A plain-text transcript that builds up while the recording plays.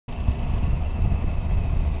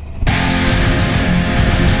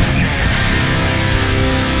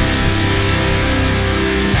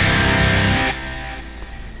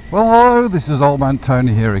Hello, this is Old Man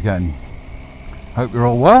Tony here again. Hope you're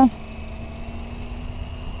all well.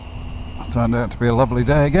 It's turned out to be a lovely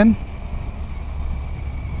day again.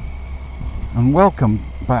 And welcome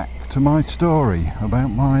back to my story about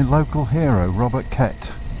my local hero, Robert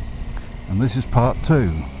Kett. And this is part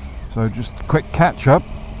 2. So just a quick catch up.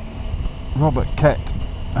 Robert Kett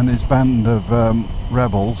and his band of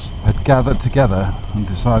rebels had gathered together and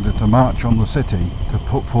decided to march on the city to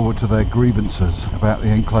put forward to their grievances about the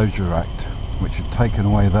Enclosure Act, which had taken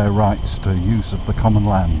away their rights to use of the common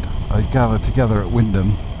land. They gathered together at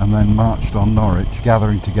Wyndham and then marched on Norwich,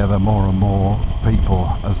 gathering together more and more people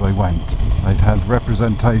as they went. They'd had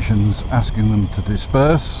representations asking them to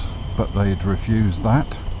disperse, but they'd refused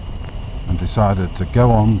that and decided to go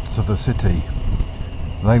on to the city.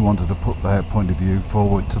 They wanted to put their point of view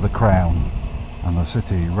forward to the Crown, and the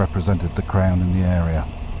city represented the Crown in the area.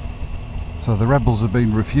 So the rebels had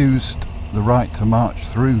been refused the right to march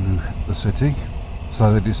through the city,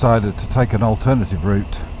 so they decided to take an alternative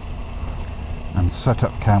route and set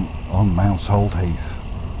up camp on Mousehold Heath,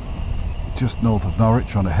 just north of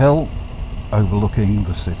Norwich on a hill overlooking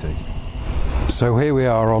the city. So here we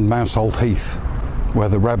are on Mousehold Heath, where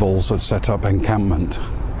the rebels had set up encampment.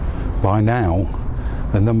 By now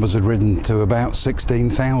the numbers had risen to about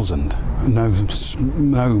 16,000,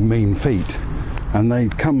 no mean feat, and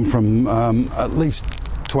they'd come from at least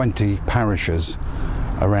 20 parishes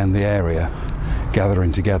around the area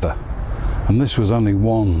gathering together. And this was only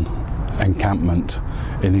one encampment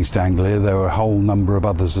in East Anglia. There were a whole number of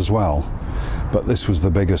others as well, but this was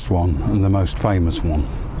the biggest one and the most famous one.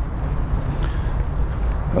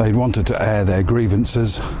 They wanted to air their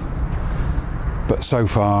grievances, but so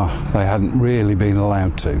far they hadn't really been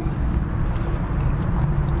allowed to.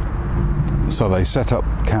 So they set up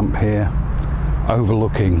camp here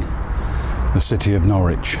overlooking the city of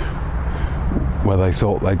Norwich, where they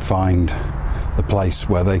thought they'd find the place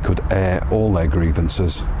where they could air all their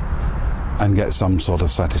grievances and get some sort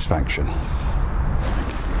of satisfaction.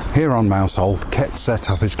 Here on Mousehold, Kett set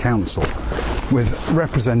up his council with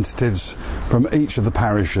representatives from each of the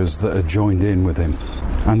parishes that had joined in with him,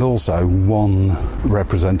 and also one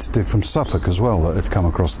representative from Suffolk as well that had come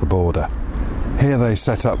across the border. Here they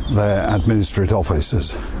set up their administrative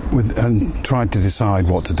offices and tried to decide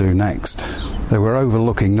what to do next. They were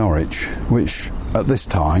overlooking Norwich, which at this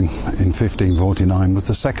time in 1549 was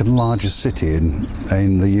the second largest city in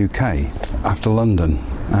the UK after London.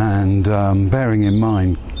 And bearing in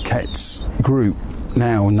mind Kett's group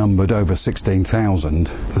now numbered over 16,000,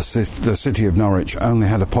 the city of Norwich only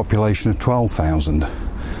had a population of 12,000.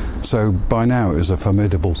 So by now it was a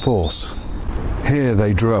formidable force. Here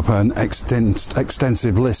they drew up an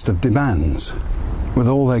extensive list of demands with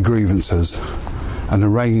all their grievances and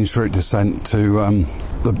arranged for it to send to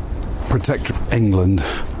the Protector of England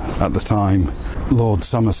at the time, Lord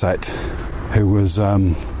Somerset, who was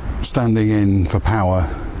standing in for power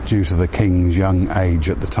due to the King's young age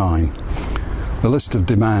at the time. The list of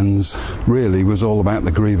demands really was all about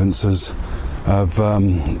the grievances of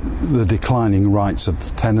the declining rights of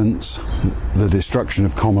tenants, the destruction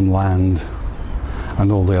of common land,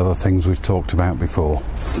 and all the other things we've talked about before.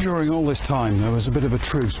 During all this time there was a bit of a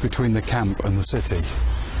truce between the camp and the city,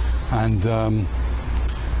 and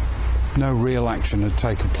no real action had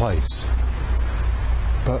taken place.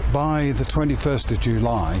 But by the 21st of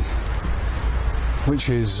July, which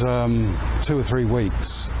is 2 or 3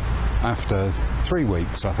 weeks after, 3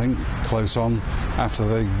 weeks I think, close on, after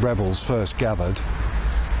the rebels first gathered,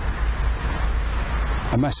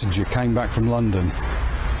 a messenger came back from London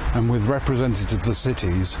and with representatives of the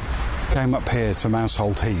cities came up here to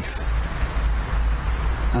Mousehold Heath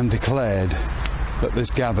and declared that this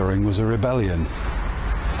gathering was a rebellion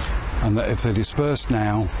and that if they dispersed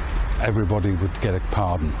now, everybody would get a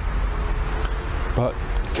pardon. But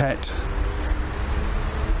Kett,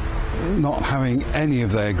 not having any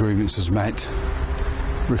of their grievances met,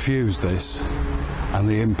 refused this, and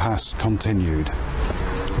the impasse continued.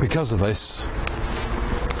 Because of this,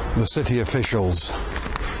 the city officials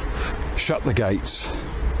shut the gates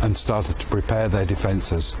and started to prepare their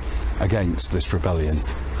defences against this rebellion.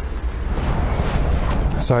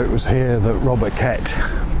 So it was here that Robert Kett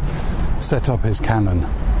set up his cannon,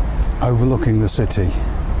 overlooking the city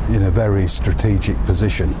in a very strategic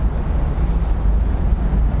position.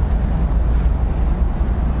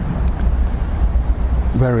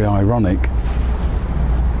 Very ironic,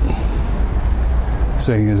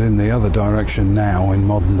 seeing as in the other direction now in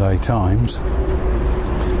modern day times,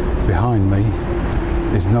 behind me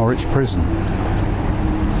is Norwich Prison.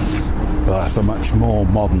 But that's a much more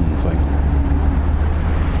modern thing.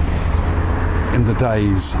 In the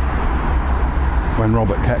days when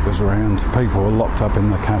Robert Kett was around, people were locked up in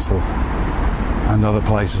the castle and other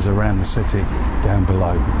places around the city down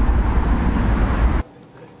below.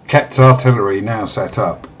 Kett's artillery, now set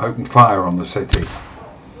up, opened fire on the city.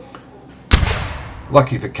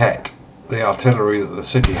 Lucky for Kett, the artillery that the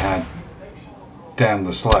city had down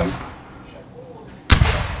the slope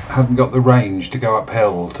hadn't got the range to go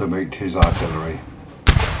uphill to meet his artillery.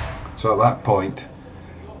 So at that point,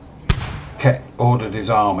 Kett ordered his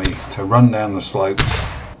army to run down the slopes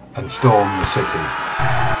and storm the city.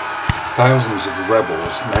 Thousands of the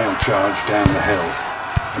rebels now charged down the hill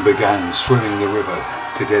and began swimming the river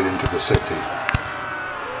to get into the city.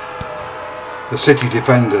 The city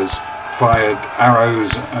defenders fired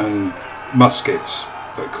arrows and muskets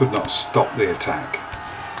but could not stop the attack.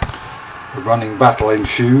 A running battle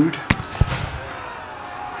ensued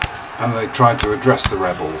and they tried to address the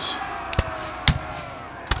rebels.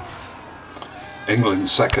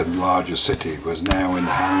 England's second largest city was now in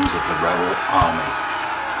the hands of the rebel army.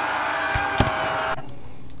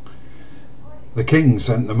 The king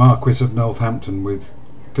sent the Marquis of Northampton with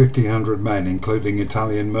 1,500 men, including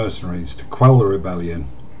Italian mercenaries, to quell the rebellion.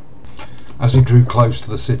 As he drew close to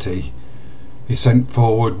the city, he sent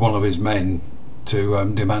forward one of his men to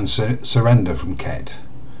demand surrender from Kett.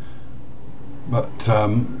 But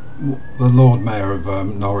the Lord Mayor of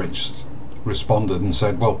Norwich responded and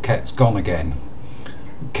said, well, Kett's gone again.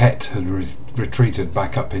 Kett had retreated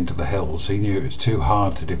back up into the hills. He knew it was too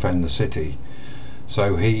hard to defend the city,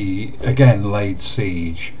 so he again laid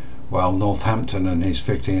siege while Northampton and his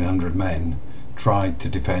 1,500 men tried to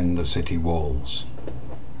defend the city walls.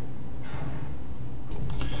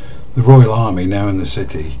 The Royal Army, now in the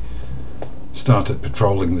city, started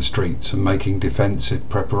patrolling the streets and making defensive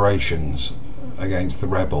preparations against the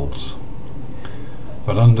rebels.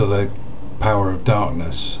 But under the power of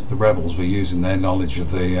darkness, the rebels were using their knowledge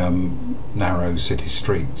of the narrow city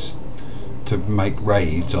streets to make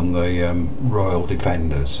raids on the royal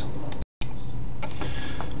defenders.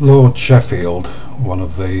 Lord Sheffield, one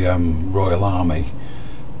of the Royal Army,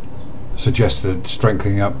 suggested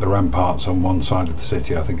strengthening up the ramparts on one side of the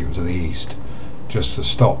city, I think it was the east, just to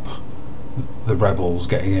stop the rebels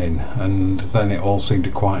getting in, and then it all seemed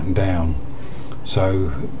to quieten down, so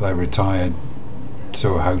they retired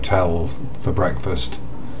to a hotel for breakfast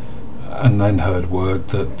and then heard word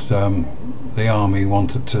that the army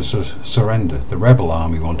wanted to surrender. The rebel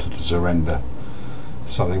army wanted to surrender,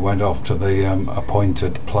 so they went off to the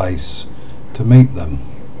appointed place to meet them.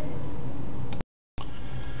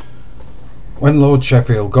 When Lord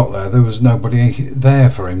Sheffield got there was nobody there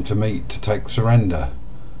for him to meet to take surrender.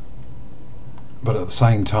 But at the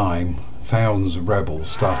same time, thousands of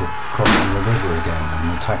rebels started crossing the river again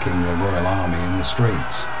and attacking the Royal Army in the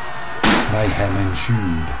streets. Mayhem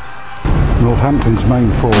ensued. Northampton's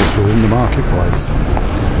main force was in the marketplace.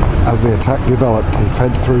 As the attack developed, he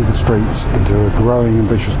fed through the streets into a growing and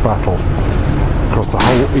vicious battle across the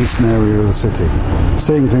whole eastern area of the city.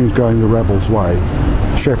 Seeing things going the rebels' way,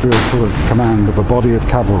 Sheffield took command of a body of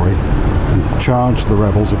cavalry and charged the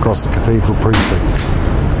rebels across the cathedral precinct.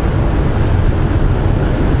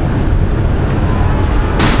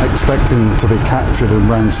 Expecting to be captured and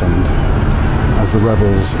ransomed, as the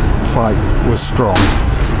rebels' fight was strong,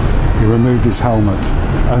 he removed his helmet,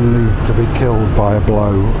 only to be killed by a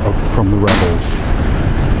blow from the rebels.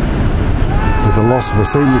 With the loss of a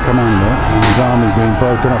senior commander and his army being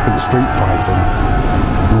broken up in street fighting,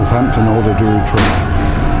 Northampton ordered a retreat.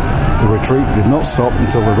 The retreat did not stop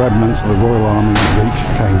until the remnants of the Royal Army reached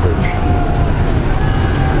Cambridge.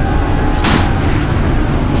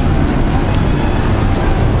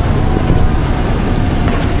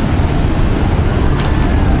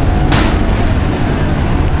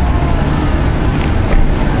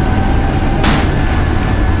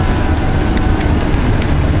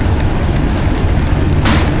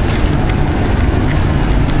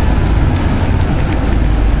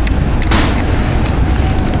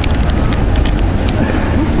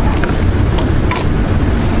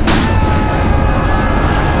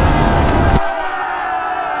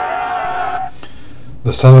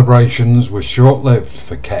 The celebrations were short-lived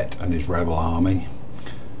for Kett and his rebel army,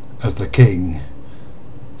 as the king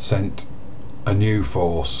sent a new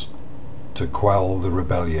force to quell the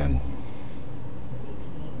rebellion.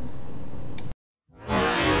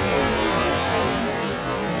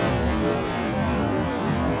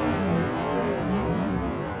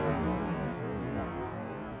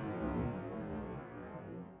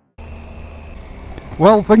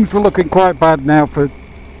 Well, things were looking quite bad now for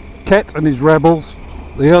Kett and his rebels.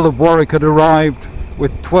 The Earl of Warwick had arrived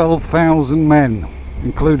with 12,000 men,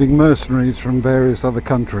 including mercenaries from various other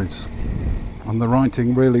countries, and the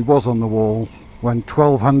writing really was on the wall when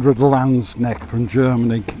 1,200 Landsknecht from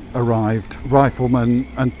Germany arrived, riflemen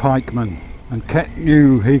and pikemen, and Kett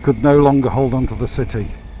knew he could no longer hold on to the city.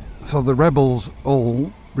 So the rebels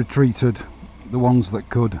all retreated, the ones that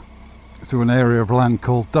could, through an area of land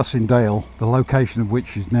called Dussindale, the location of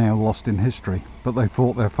which is now lost in history. But they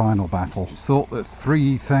fought their final battle. It's thought that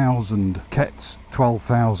 3,000 Kett's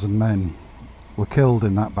 12,000 men were killed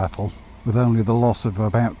in that battle, with only the loss of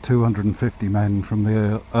about 250 men from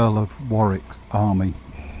the Earl of Warwick's army.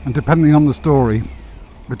 And depending on the story,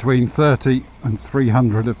 between 30 and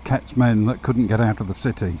 300 of Kett's men that couldn't get out of the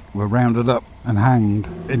city were rounded up and hanged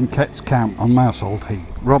in Kett's camp on Mousehold Heath.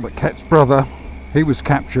 Robert Kett's brother, he was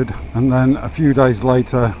captured, and then a few days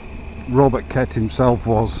later Robert Kett himself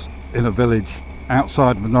was in a village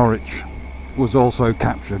outside of Norwich, was also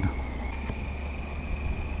captured.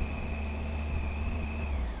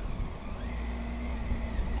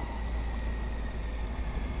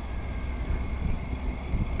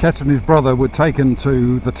 Kett and his brother were taken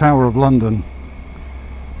to the Tower of London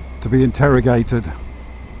to be interrogated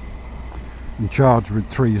and charged with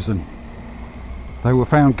treason. They were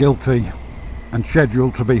found guilty and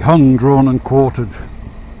scheduled to be hung, drawn and quartered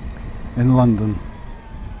in London.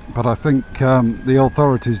 But I think the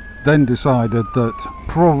authorities then decided that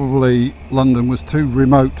probably London was too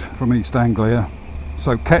remote from East Anglia,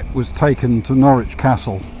 so Kett was taken to Norwich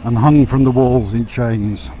Castle and hung from the walls in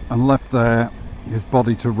chains and left there, his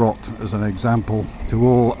body to rot as an example to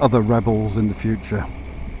all other rebels in the future.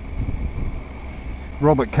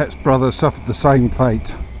 Robert Kett's brother suffered the same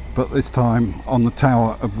fate, but this time on the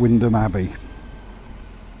tower of Windham Abbey,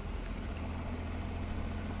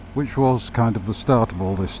 which was kind of the start of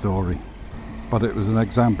all this story, but it was an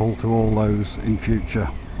example to all those in future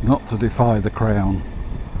not to defy the crown.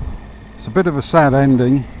 It's a bit of a sad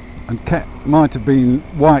ending, and Kett might have been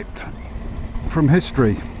wiped from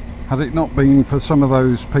history had it not been for some of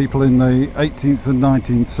those people in the 18th and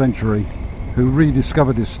 19th century who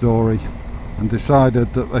rediscovered his story and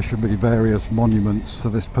decided that there should be various monuments to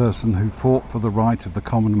this person who fought for the right of the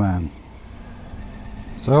common man.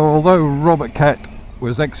 So although Robert Kett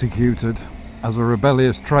was executed as a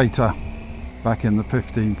rebellious traitor back in the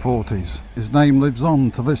 1540s, his name lives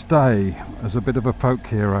on to this day as a bit of a folk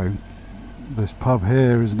hero. This pub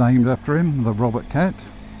here is named after him, the Robert Kett.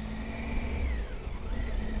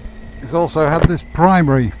 He's also had this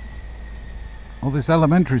primary, or this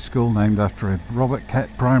elementary school named after him, Robert Kett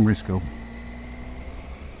Primary School.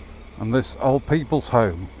 And this old people's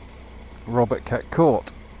home, Robert Kett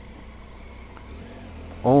Court,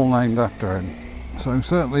 all named after him. So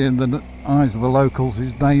certainly in the eyes of the locals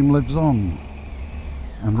his name lives on.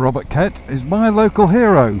 And Robert Kett is my local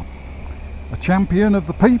hero, a champion of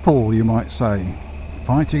the people, you might say,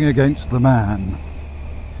 fighting against the man.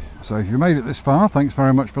 So if you made it this far, thanks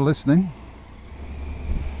very much for listening.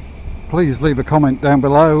 Please leave a comment down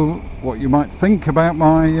below what you might think about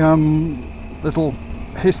my little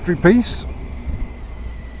history piece.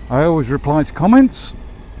 I always reply to comments,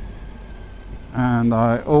 and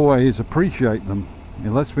I always appreciate them.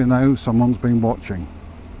 It lets me know someone's been watching.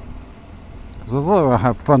 Because although I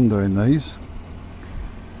have fun doing these,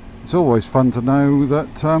 it's always fun to know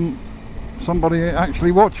that somebody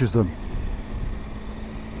actually watches them.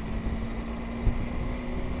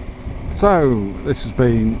 So this has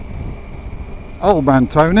been Old Man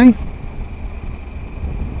Tony.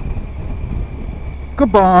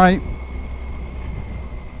 Goodbye.